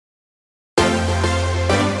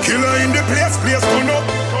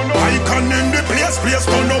place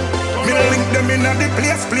turn up. Me link them in at the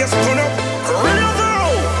place turn up.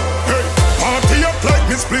 Hey, party up like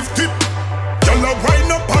me spliff tip. Y'all a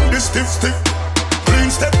wind up on the stiff. Clean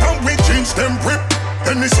step and we change them grip.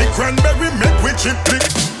 Hennessy cranberry make we chip click.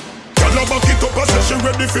 Y'all a back it up and say she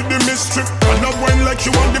ready for the mistrip. And a wine like she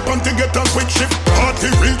want the panty get a quick shift. Party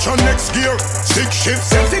reach on next gear, 6 shifts.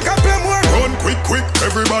 Celtic a play more run quick.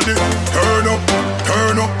 Everybody turn up,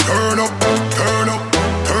 turn up, turn up, turn up,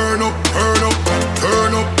 turn up, turn up,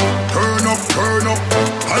 turn up, turn up, turn up.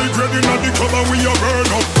 High grade inna the club and we a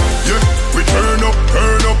burn up. Yeah, we turn up,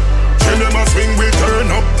 turn up. Chill them a swing, we turn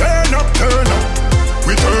up, turn up, turn up.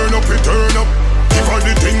 We turn up, we turn up. Give her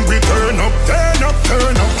the thing, we turn up, turn up,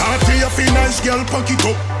 turn up. Party a fi nice girl, pack it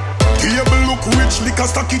up. Table look rich, liquor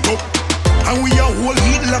stack it up. And we a whole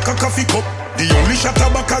heat like a coffee cup. The only shot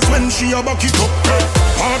of back as when she a back it up. Hey,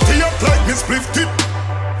 party up like me spliff tip.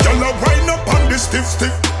 Y'all a wind up on the stiff.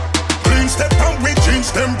 Clean step and we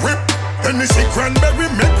change them grip. Hennessy cranberry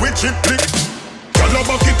make we chip click. Y'all a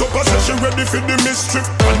back it up and say she ready for the mistrip.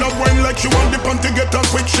 And a wine like she want the panty get a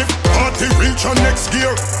quick shift. Party reach on next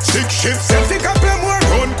gear, 6 shifts. Celtic a play more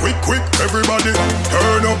run quick. Everybody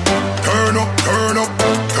turn up, turn up, turn up,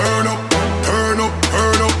 turn up, turn up,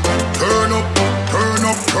 turn up, turn up, turn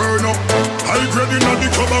up, turn up. High grade inna the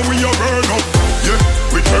club and we a burn up. Yeah,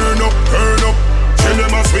 we turn up, turn up. Chill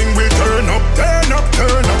them a swing, we turn up, turn up,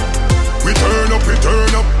 turn up. We turn up, we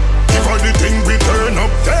turn up. Give her the thing, we turn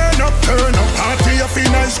up, turn up, turn up. Party a fi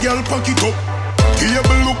nice girl, pack it up.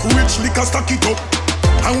 Table look rich, liquor stack it up.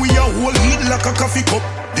 And we a whole heat like a coffee cup.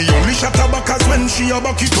 The only shot of back as when she a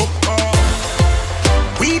back it up.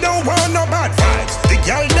 We don't want no bad vibes. The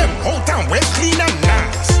girl them out and well clean and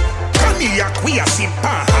nice. Cognac we a sip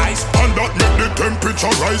and ice. And that make the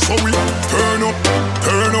temperature rise. So we turn up,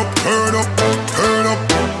 turn up, turn up, turn up,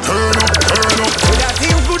 turn up, turn up. That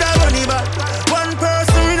team could have money but one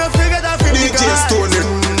person we don't figure that for me. DJ Stone.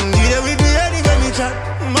 Yeah, we do anything we chat.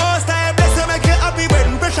 Most time bless you make you happy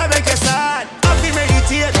when pressure make you sad. Happy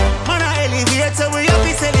meditate, man I elevate. So we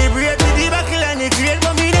happy celebrate with the buckle and the great.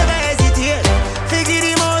 But me never hesitate. Figure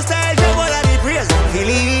the most style job all of the praise. Feel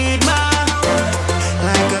it man,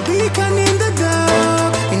 like a beacon in the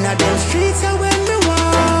dark. In a them streets and when we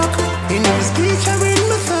walk. In the speech and in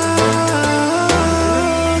my thoughts.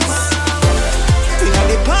 In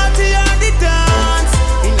the party and the dance.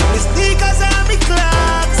 In the sneakers and me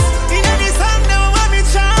clocks. In the song now and me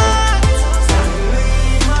chant.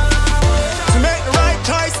 To make the right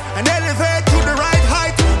choice and elevate to the right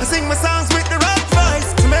height. And sing my songs with the right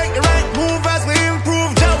voice. To make the right move as we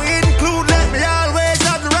improve. Joe we include, let me always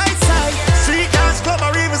on the right side. Street dance club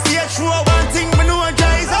or even stage show. One thing me know and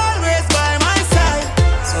Joe is always by my side.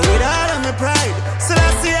 So with all of my pride, so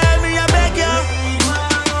that's the end me I beg you.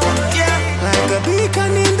 Yeah, like a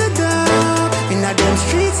beacon in the dark. In a them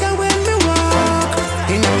streets and when we walk.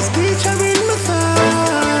 In a speech or in my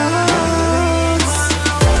thoughts.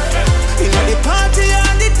 In a the party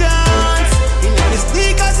and the dance. In a the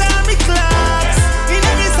sneakers and me clocks. In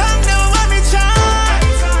a the song now and me chant.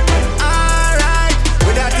 Alright,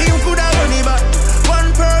 with that team could have money but one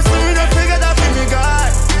person we don't figure that for me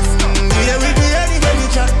God. Yeah, we do anything we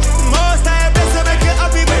chat. Most time bless you make you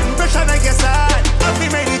happy when pressure make you sad. Happy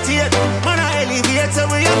meditate, man I elevate. So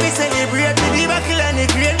we happy celebrate with the buckle and the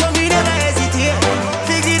great. But we never hesitate.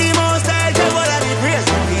 Figure the most style job all of the praise.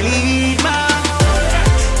 Feel it man,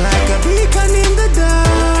 like a beacon in the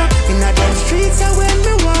dark. In a them streets and when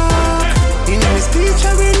we walk. In a speech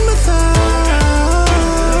or in my thoughts.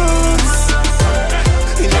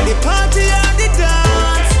 In a the party and the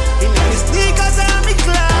dance. In a the sneakers and me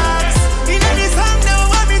clocks. In a the song now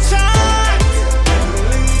and me chant.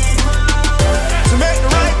 To make the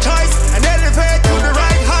right choice and elevate to the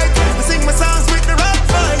right height. And sing my songs with the right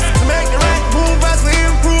voice. To make the right move as we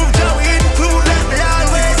improve. Joe we include, let me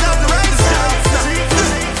always have the right side.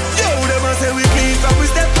 Yo, them a say we clean from we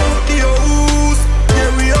step out the house.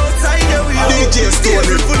 Yeah, we outside, yeah, we out. DJ Stone.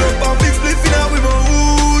 We full up and big spliff in our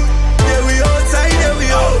mood. Yeah, we outside, yeah, we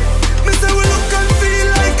out. Me say we look and feel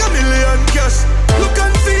like a million cash. Look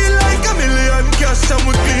and feel like a million cash. And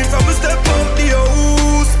we clean from we step out the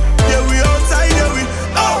house. Yeah, we outside, yeah, we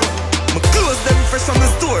out. My clothes them fresh from the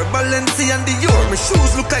store. Balenci and Dior. My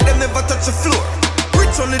shoes look like them never touch the floor.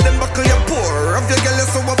 Rich only them back on your poor. Have your girl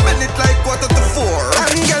so I bend it like 3:45.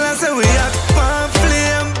 And girl I say we hot pan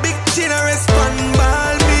flame. Big chin a respond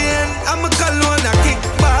ball bean. I'm a cologne a kick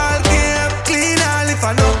ball game. Clean all if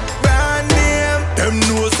I know brand name. Them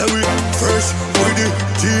know say we fresh with the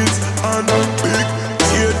jeans and big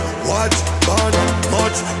chain. Watch, band,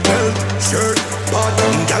 much, belt, shirt,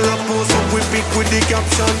 bottom. Girl a pose up we pick with the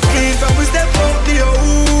caption. Clean from we step out the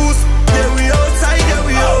house. Yeah we outside. yeah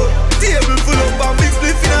we out. Table full up and big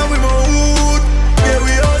spliff and we mood. Yeah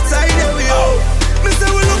we outside, yeah we out. Me say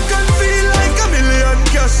we look and feel like a million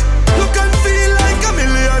cash. Look and feel like a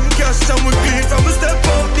million cash. And we clean from a step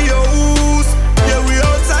out the house. Yeah we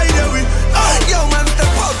outside, yeah we out. Yo man,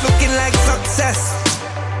 step out looking like success.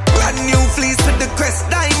 Brand new fleece with the crest.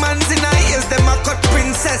 Diamonds in her ears, them a cut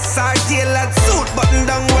princess. Our tailored suit, button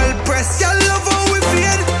down well pressed. Y'all love how we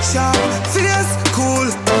fade. Sharp, fierce, cool,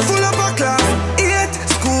 full of a class. 8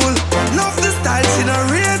 school, love the style, she no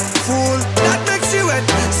rate. Fool, that makes you wet.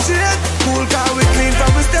 Straight, cool, car we clean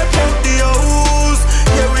from we step out the house.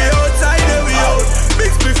 Yeah we outside, yeah we out.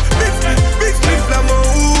 Big spliff, big spliff, big spliff, la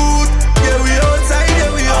mood. Yeah we outside,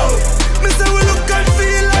 yeah we out. Me say we look and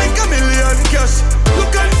feel like a million cash.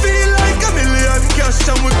 Look and feel like a million cash.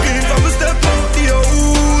 And we clean from we step out the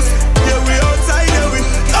house. Yeah we outside, yeah we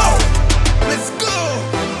out. Let's go.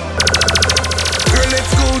 Girl,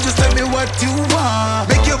 let's go, just tell me what you want.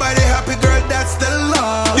 Make your body happy, girl, that's the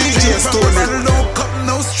law. DJ Stone, no cup,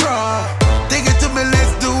 no straw. Take it to me,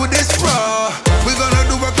 let's do this raw. We're gonna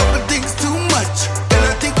do a couple things too much. Girl,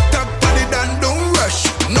 I TikTok, put it and don't rush.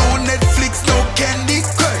 No Netflix, no Candy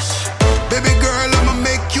Crush. Baby girl, I'ma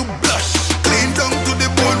make you blush. Clean down to the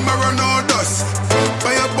bone, marrow, no dust.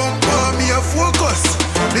 By a bumper, me a focus.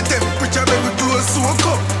 The temperature, baby, close, soak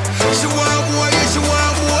up. She want more, yeah, she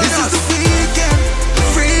want more. This is the weekend,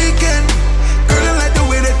 freaking. Girl, I like the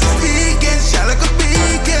way that you're speaking. Shine like a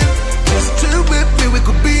beacon. Just chill with me, we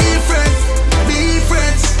could be friends, be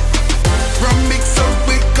friends. Rum mix up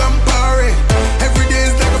with Campari. Every day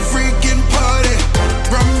is like a freaking party.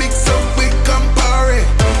 Rum mix up with Campari.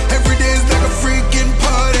 Every day is like a freaking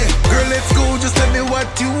party. Girl, let's go, just tell me what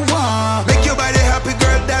you want. Make your body happy,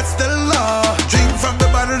 girl, that's the law. Drink from the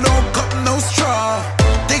bottle, no cup, no straw.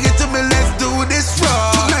 Take it to me, let's do this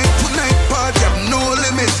raw. Tonight, party, have no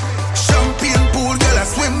limit. Champagne pool, girl, I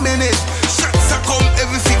swim in it. Shots are come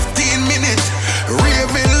every 15 minutes.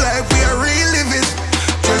 Raving life, we are reliving.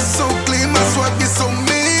 Just so clean, my swag is so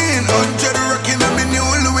mean. 100 rocking on me new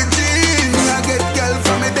Louis jeans. I get girl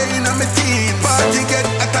from me day in my teen. Party get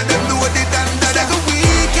hotter than know the dan like a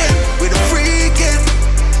weekend with a freaking.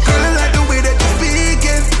 Girl, I like the way that you're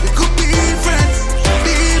speaking. We could be friends,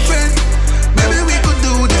 be friends. Maybe we could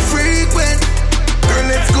do the frequent. Girl,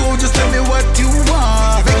 let's go, just tell me what you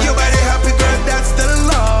want. Make your body happy, girl, that's the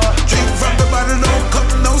law. Drink from the bottle, no cup,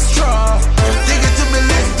 no straw. Take it to me,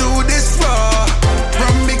 let's do this raw.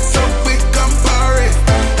 Rum mix up with Campari.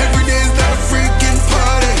 Every day is like a freaking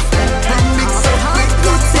party. Rum mix up with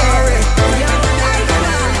Campari.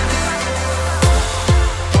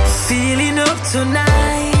 Feeling up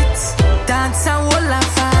tonight, dance and all our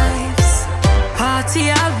vibes. Party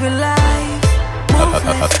all we life.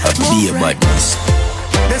 Move right.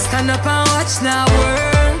 Let's stand up and watch now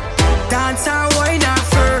world. Dance and wine and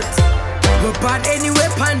flirt. We're bad anyway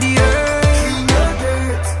on the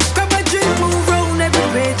earth. Grab a drink, move round every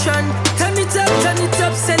patron. Turn it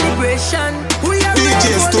up, celebration. We are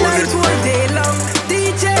ready all night, all day long.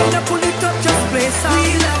 DJ, now pull it up, just play song.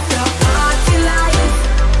 We love the party life.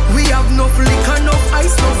 We have enough liquor, enough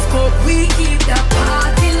ice, enough coke. We keep the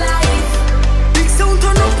party life. Big sound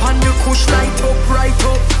turn up and the kush light up, right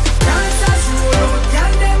up. Dancers roll out,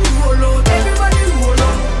 y'all them roll out. Everybody roll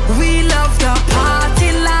out. We love the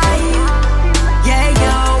party life. Yeah,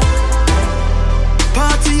 yo.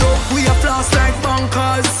 Party up, we are floss like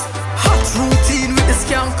bunkers. Hot routine with the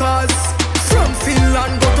skankers. From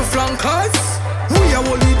Finland go to flankers. We are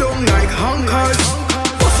only down like hunkers.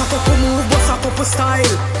 Boss a couple move, boss a couple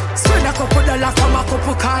style. Spend a couple dollar from a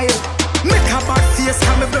couple Kyle. Make a bad face,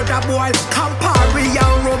 can me blood a boil. Campari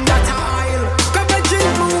and rum that aisle. Grab a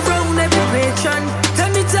drink, move round every patron.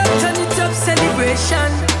 Turn it up, celebration.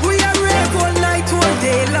 We are rave all night, all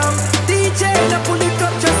day long. DJ, now pull it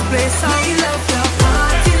up, just play song. We love the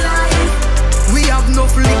party life. We have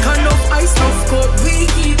enough liquor, enough ice, enough coke. We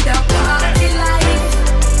keep the party life.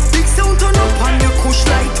 Big sound turn up and the kush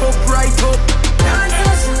light up, right up.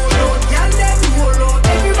 Dancers roll out, y'all them roll out.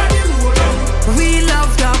 Everybody roll out. We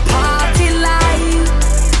love the party life.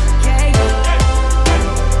 Yeah, yeah.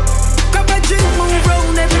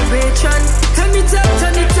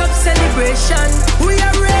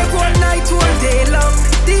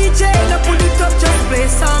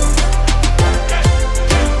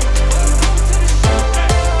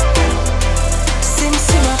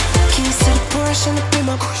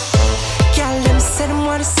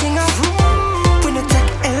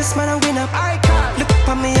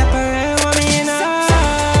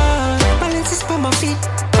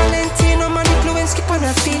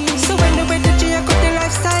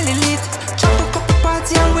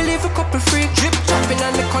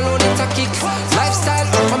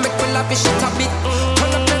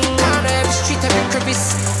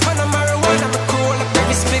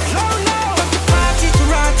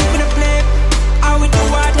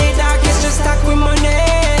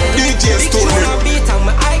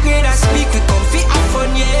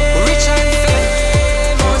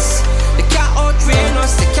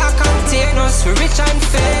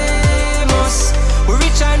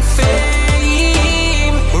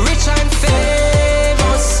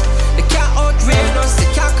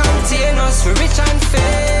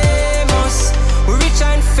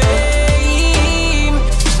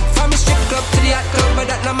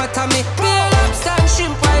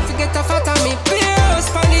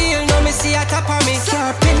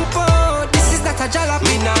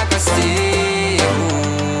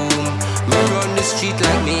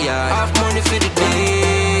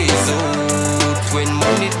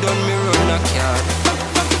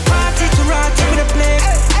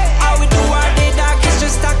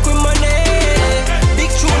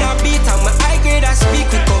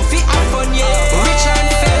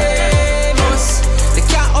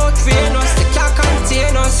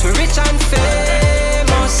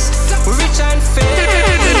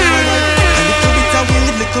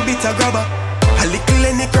 a grabber. A little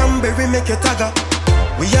any cranberry make you tagger.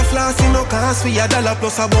 We a floss in no cost, we a dollar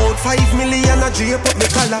plus about 5 million a drape up me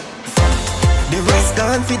collar. The rest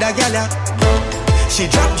gone for the gala. She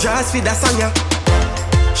drop jazz for the sanya.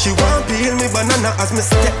 She want peel me banana as me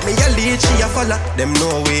step me a lead, she a follow. Them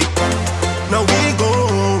no way. Now we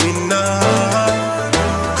going now.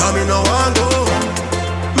 Come me no want go.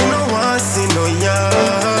 Me no want see no ya.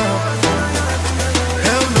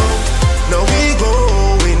 Hell no. Now we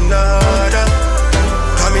going now.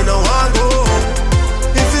 Come me no want go.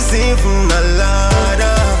 If it's even a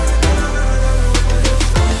ladder.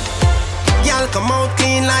 Y'all come out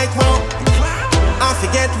clean like wow. I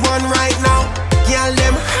forget one right now. Y'all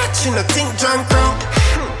them hot, she no think drunk crown.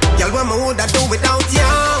 Y'all want me woulda do without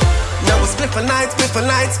y'all. Now we split for night,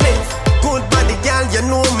 split. Good body, y'all, you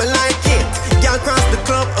know me like it. Y'all cross the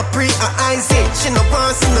club, a pre, a eyes it. She no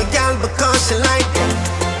want see no y'all because she like it.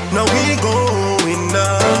 Now we going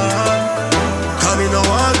now. Come me no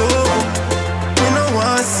want go. We no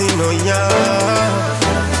want see no y'all.